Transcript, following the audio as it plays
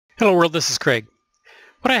Hello world, this is Craig.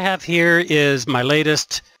 What I have here is my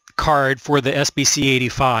latest card for the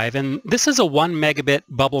SBC-85, and this is a 1 megabit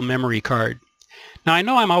bubble memory card. Now I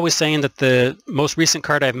know I'm always saying that the most recent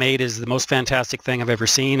card I've made is the most fantastic thing I've ever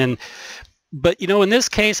seen, but you know, in this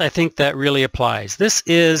case I think that really applies. This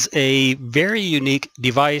is a very unique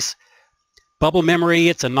device. Bubble memory,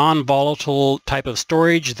 it's a non-volatile type of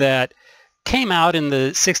storage that came out in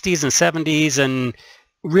the 60s and 70s and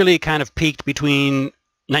really kind of peaked between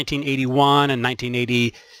 1981 and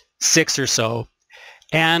 1986 or so.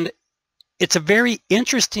 And it's a very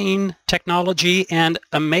interesting technology, and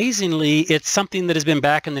amazingly it's something that has been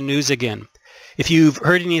back in the news again. If you've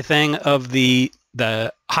heard anything of the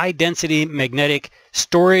high density magnetic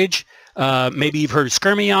storage, maybe you've heard of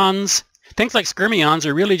skyrmions. Things like skyrmions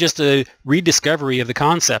are really just a rediscovery of the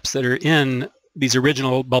concepts that are in these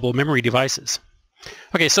original bubble memory devices.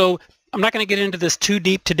 Okay, so I'm not going to get into this too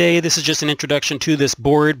deep today. This is just an introduction to this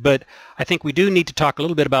board, but I think we do need to talk a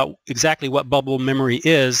little bit about exactly what bubble memory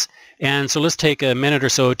is, and so let's take a minute or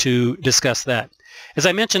so to discuss that. As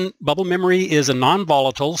I mentioned, bubble memory is a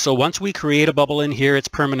non-volatile, so once we create a bubble in here, it's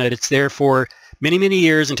permanent. It's there for many, many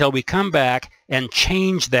years until we come back and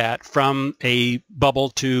change that from a bubble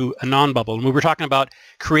to a non-bubble. And when we're talking about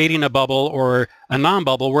creating a bubble or a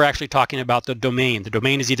non-bubble, we're actually talking about the domain. The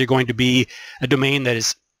domain is either going to be a domain that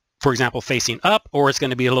is, for example, facing up, or it's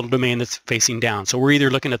going to be a little domain that's facing down. So we're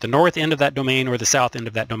either looking at the north end of that domain or the south end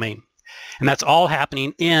of that domain. And that's all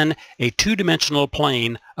happening in a two-dimensional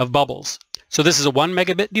plane of bubbles. So this is a 1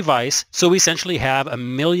 megabit device, so we essentially have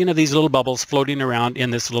 1 million of these little bubbles floating around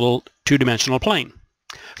in this little two-dimensional plane.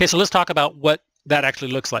 Okay, so let's talk about what that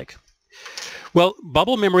actually looks like. Well,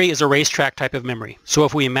 bubble memory is a racetrack type of memory. So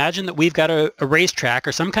if we imagine that we've got a racetrack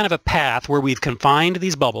or some kind of a path where we've confined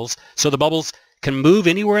these bubbles, so the bubbles can move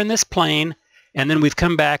anywhere in this plane, and then we've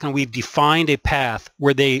come back and we've defined a path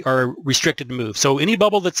where they are restricted to move. So any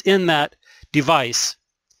bubble that's in that device,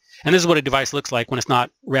 and this is what a device looks like when it's not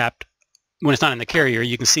wrapped, when it's not in the carrier.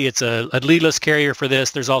 You can see it's a leadless carrier for this.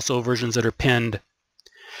 There's also versions that are pinned.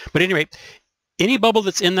 But at any rate, any bubble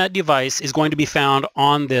that's in that device is going to be found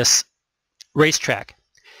on this racetrack.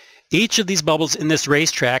 Each of these bubbles in this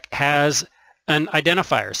racetrack has an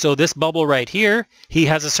identifier. So this bubble right here, he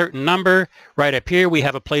has a certain number. Right up here we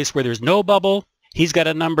have a place where there's no bubble. He's got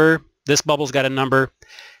a number. This bubble's got a number,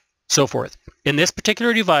 so forth. In this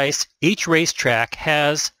particular device, each racetrack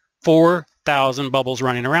has 4,000 bubbles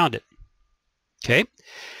running around it. Okay.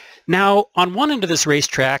 Now on one end of this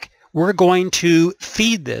racetrack, we're going to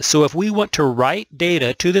feed this. So if we want to write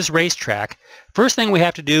data to this racetrack, first thing we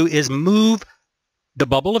have to do is move the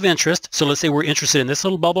bubble of interest. So let's say we're interested in this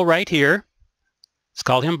little bubble right here. Let's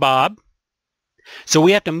call him Bob. So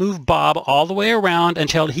we have to move Bob all the way around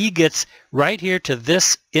until he gets right here to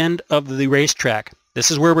this end of the racetrack. This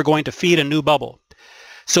is where we're going to feed a new bubble.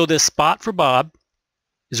 So this spot for Bob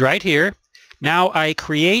is right here. Now I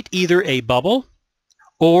create either a bubble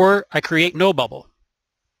or I create no bubble.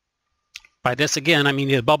 By this again, I mean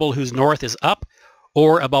a bubble whose north is up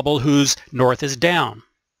or a bubble whose north is down.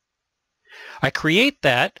 I create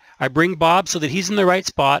that, I bring Bob so that he's in the right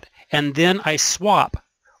spot, and then I swap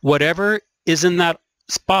whatever is in that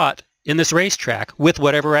spot in this racetrack with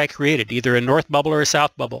whatever I created, either a north bubble or a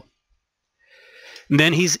south bubble. And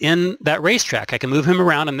then he's in that racetrack. I can move him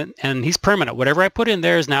around, and he's permanent. Whatever I put in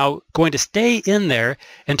there is now going to stay in there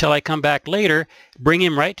until I come back later, bring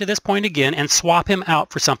him right to this point again, and swap him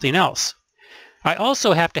out for something else. I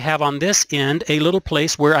also have to have on this end a little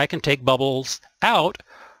place where I can take bubbles out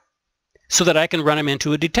so that I can run them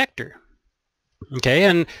into a detector. Okay,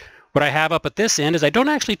 and what I have up at this end is I don't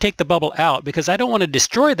actually take the bubble out because I don't want to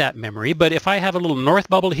destroy that memory, but if I have a little north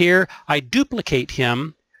bubble here, I duplicate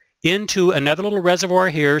him into another little reservoir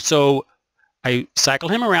here. So I cycle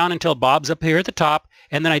him around until Bob's up here at the top,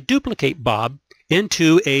 and then I duplicate Bob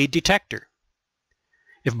into a detector.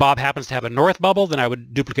 If Bob happens to have a north bubble, then I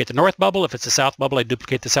would duplicate the north bubble. If it's a south bubble, I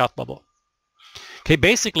duplicate the south bubble. Okay,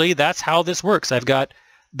 basically that's how this works. I've got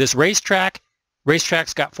this racetrack.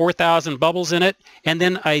 Racetrack's got 4,000 bubbles in it, and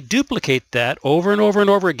then I duplicate that over and over and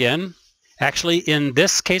over again. Actually, in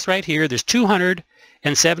this case right here, there's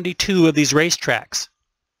 272 of these racetracks.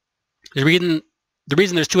 The reason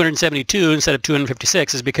there's 272 instead of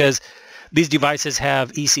 256 is because these devices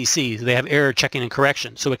have ECC. They have error checking and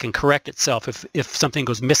correction, so it can correct itself if something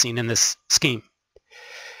goes missing in this scheme.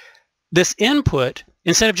 This input,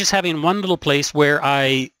 instead of just having one little place where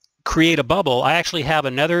I create a bubble, I actually have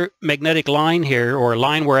another magnetic line here, or a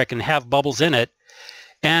line where I can have bubbles in it,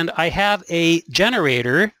 and I have a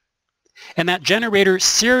generator, and that generator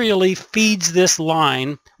serially feeds this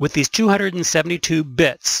line with these 272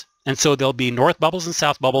 bits. And so there'll be north bubbles and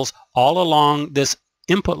south bubbles all along this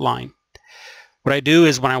input line. What I do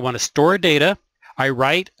is when I want to store data, I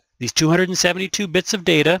write these 272 bits of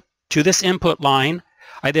data to this input line.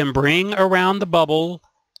 I then bring around the bubble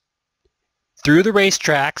through the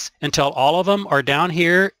racetracks until all of them are down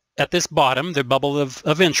here at this bottom, the bubble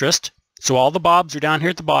of interest. So all the bobs are down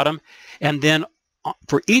here at the bottom. And then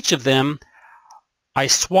for each of them, I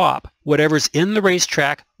swap whatever's in the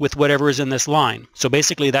racetrack with whatever is in this line. So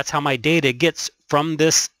basically that's how my data gets from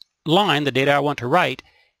this line, the data I want to write,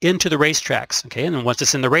 into the racetracks. Okay, and then once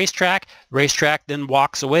it's in the racetrack then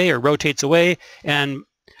walks away or rotates away, and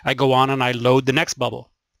I go on and I load the next bubble.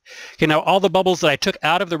 Okay, now all the bubbles that I took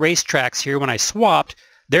out of the racetracks here when I swapped,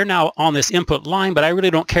 they're now on this input line, but I really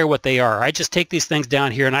don't care what they are. I just take these things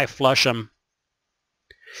down here and I flush them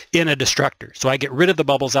in a destructor. So I get rid of the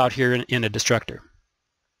bubbles out here in a destructor.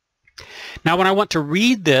 Now when I want to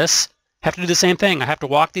read this, I have to do the same thing. I have to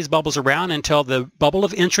walk these bubbles around until the bubble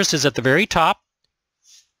of interest is at the very top.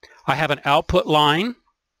 I have an output line,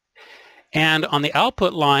 and on the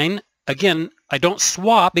output line, again, I don't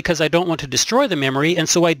swap because I don't want to destroy the memory, and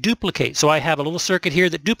so I duplicate. So I have a little circuit here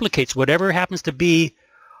that duplicates whatever happens to be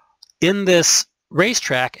in this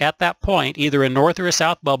racetrack at that point, either a north or a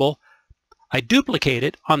south bubble. I duplicate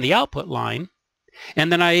it on the output line,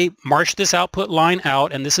 and then I march this output line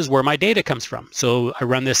out, and this is where my data comes from. So I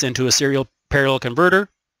run this into a serial parallel converter,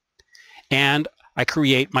 and I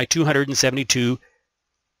create my 272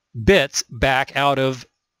 bits back out of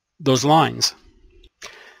those lines.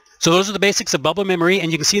 So those are the basics of bubble memory,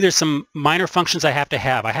 and you can see there's some minor functions I have to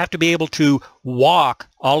have. I have to be able to walk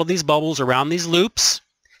all of these bubbles around these loops,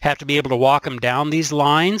 have to be able to walk them down these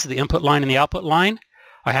lines, the input line and the output line.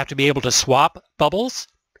 I have to be able to swap bubbles,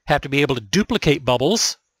 have to be able to duplicate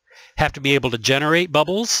bubbles, have to be able to generate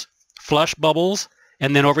bubbles, flush bubbles,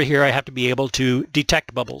 and then over here I have to be able to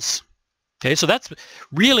detect bubbles. Okay, so that's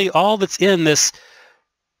really all that's in this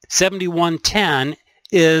 7110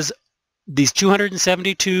 is these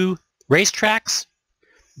 272 racetracks,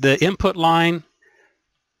 the input line,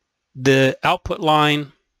 the output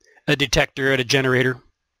line, a detector, and a generator,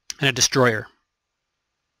 and a destroyer.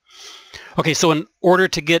 Okay, so in order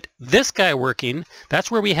to get this guy working,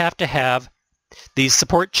 that's where we have to have these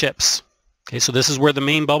support chips. Okay, so this is where the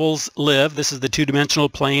main bubbles live. This is the two-dimensional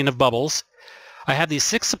plane of bubbles. I have these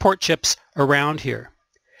 6 support chips around here.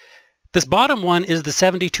 This bottom one is the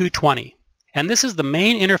 7220, and this is the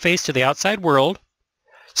main interface to the outside world.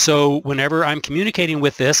 So whenever I'm communicating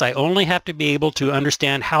with this, I only have to be able to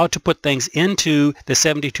understand how to put things into the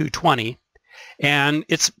 7220, and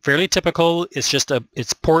it's fairly typical. It's just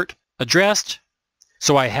it's port addressed.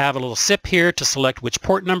 So I have a little SIP here to select which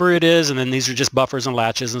port number it is, and then these are just buffers and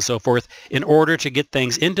latches and so forth in order to get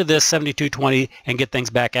things into this 7220 and get things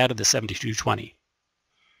back out of the 7220.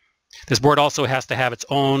 This board also has to have its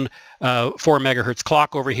own 4 megahertz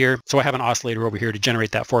clock over here, so I have an oscillator over here to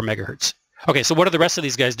generate that 4 megahertz. Okay, so what are the rest of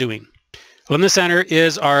these guys doing? Well, in the center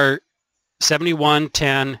is our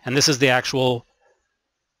 7110, and this is the actual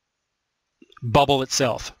bubble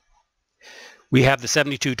itself. We have the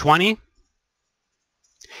 7220,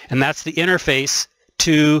 and that's the interface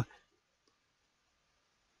to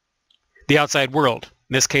the outside world.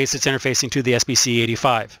 In this case, it's interfacing to the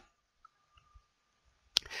SBC-85.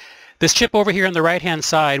 This chip over here on the right-hand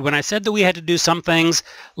side, when I said that we had to do some things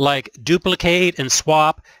like duplicate and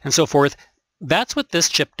swap and so forth, that's what this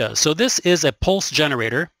chip does. So this is a pulse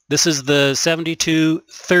generator. This is the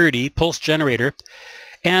 7230 pulse generator.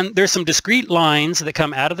 And there's some discrete lines that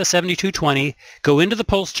come out of the 7220, go into the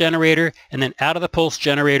pulse generator, and then out of the pulse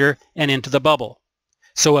generator and into the bubble.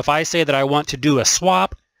 So if I say that I want to do a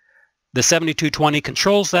swap, the 7220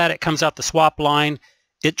 controls that. It comes out the swap line.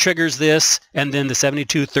 It triggers this, and then the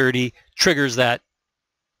 7230 triggers that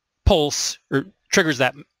pulse, or triggers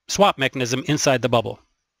that swap mechanism inside the bubble.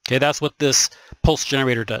 Okay, that's what this pulse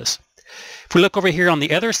generator does. If we look over here on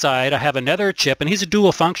the other side, I have another chip, and he's a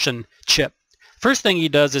dual function chip. First thing he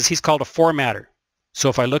does is he's called a formatter. So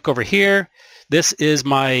if I look over here, this is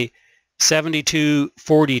my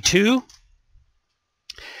 7242.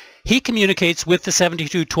 He communicates with the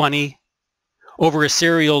 7220 over a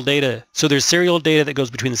serial data. So there's serial data that goes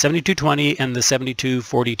between the 7220 and the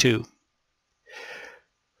 7242.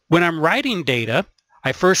 When I'm writing data,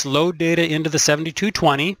 I first load data into the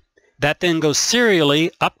 7220. That then goes serially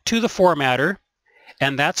up to the formatter,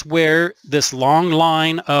 and that's where this long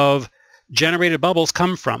line of generated bubbles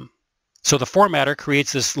come from. So the formatter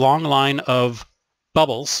creates this long line of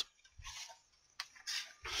bubbles.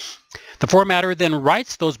 The formatter then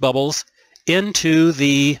writes those bubbles into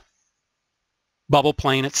the bubble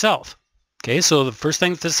plane itself. Okay, so the first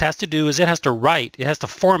thing that this has to do is it has to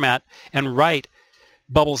format and write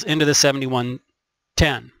bubbles into the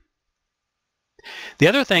 7110. The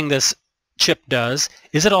other thing this chip does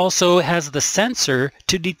is it also has the sensor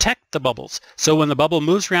to detect the bubbles. So when the bubble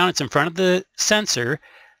moves around, it's in front of the sensor.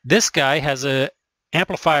 This guy has an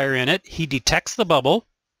amplifier in it. He detects the bubble,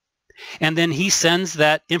 and then he sends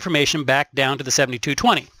that information back down to the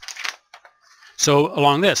 7220. So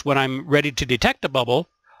along this, when I'm ready to detect a bubble,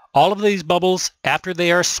 all of these bubbles, after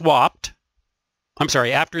they are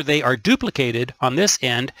after they are duplicated on this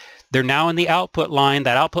end, they're now in the output line.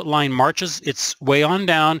 That output line marches its way on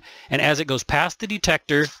down, and as it goes past the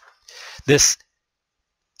detector, this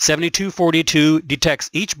 7242 detects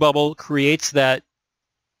each bubble, creates that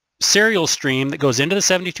serial stream that goes into the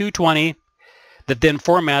 7220 that then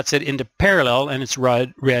formats it into parallel, and it's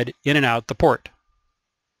read in and out the port.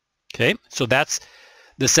 Okay, so that's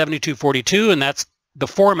the 7242, and that's the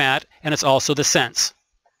format, and it's also the sense.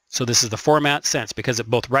 So this is the format sense, because it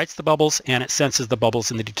both writes the bubbles and it senses the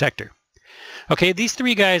bubbles in the detector. Okay, these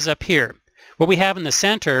three guys up here, what we have in the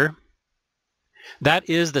center, that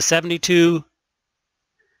is the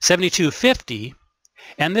 7250,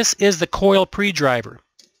 and this is the Coil Pre Driver.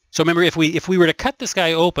 So remember, if we were to cut this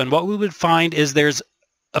guy open, what we would find is there's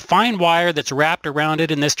a fine wire that's wrapped around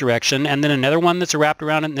it in this direction, and then another one that's wrapped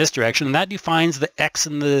around it in this direction, and that defines the X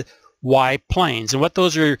and the Y planes. And what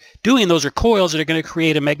those are doing, those are coils that are going to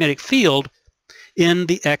create a magnetic field in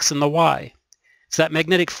the X and the Y. It's that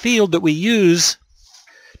magnetic field that we use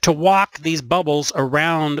to walk these bubbles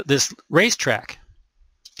around this racetrack.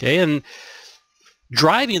 Okay, and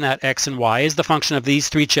driving that X and Y is the function of these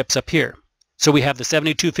three chips up here. So we have the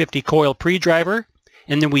 7250 Coil Pre Driver,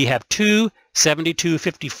 and then we have two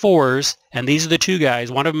 7254s, and these are the two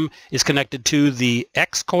guys. One of them is connected to the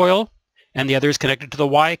X coil, and the other is connected to the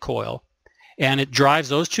Y coil. And it drives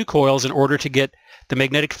those two coils in order to get the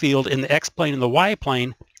magnetic field in the X plane and the Y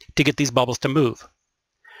plane to get these bubbles to move.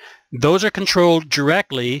 Those are controlled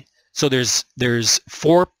directly. So there's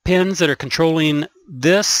 4 pins that are controlling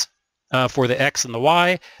this for the X and the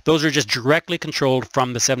Y. Those are just directly controlled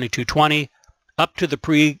from the 7220 up to the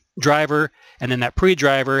pre-driver, and then that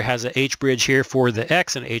pre-driver has an H-bridge here for the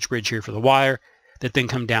X and an H-bridge here for the Y that then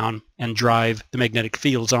come down and drive the magnetic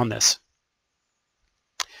fields on this.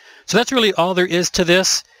 So that's really all there is to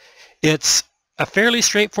this. It's a fairly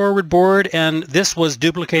straightforward board, and this was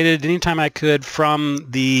duplicated anytime I could from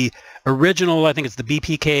the original, I think it's the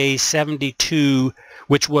BPK 72,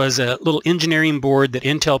 which was a little engineering board that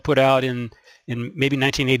Intel put out in maybe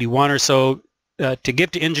 1981 or so to give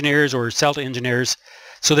to engineers or sell to engineers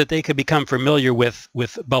so that they could become familiar with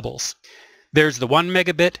bubbles. There's the 1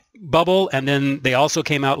 megabit bubble, and then they also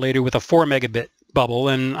came out later with a 4 megabit bubble,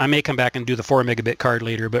 and I may come back and do the 4 megabit card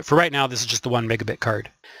later, but for right now this is just the 1 megabit card.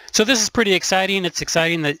 So this is pretty exciting. It's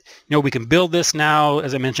exciting that we can build this now.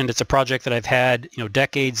 As I mentioned, it's a project that I've had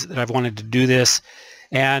decades that I've wanted to do this,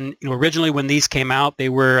 and originally when these came out, they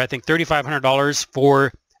were, I think, $3,500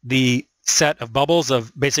 for the set of bubbles,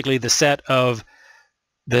 of basically the set of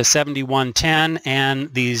the 7110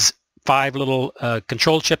 and these 5 little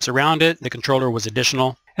control chips around it. The controller was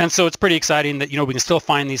additional. And so it's pretty exciting that we can still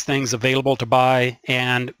find these things available to buy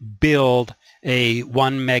and build a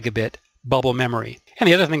 1 megabit bubble memory. And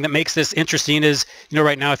the other thing that makes this interesting is,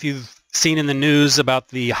 right now, if you've seen in the news about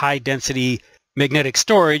the high density magnetic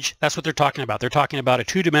storage, that's what they're talking about. They're talking about a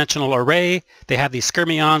 2-dimensional array. They have these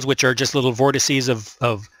skyrmions, which are just little vortices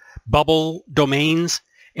of bubble domains.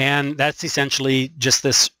 And that's essentially just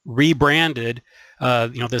this rebranded,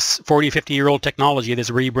 this 40, 50-year-old technology that's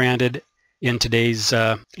rebranded in today's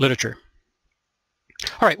literature.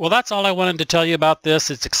 All right, well, that's all I wanted to tell you about this.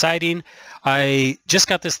 It's exciting. I just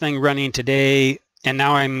got this thing running today, and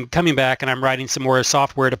now I'm coming back and I'm writing some more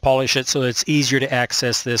software to polish it so it's easier to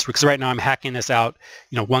access this, because right now I'm hacking this out,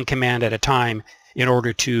 one command at a time in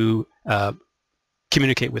order to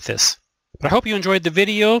communicate with this. But I hope you enjoyed the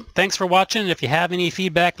video. Thanks for watching. If you have any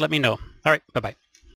feedback, let me know. All right, bye-bye.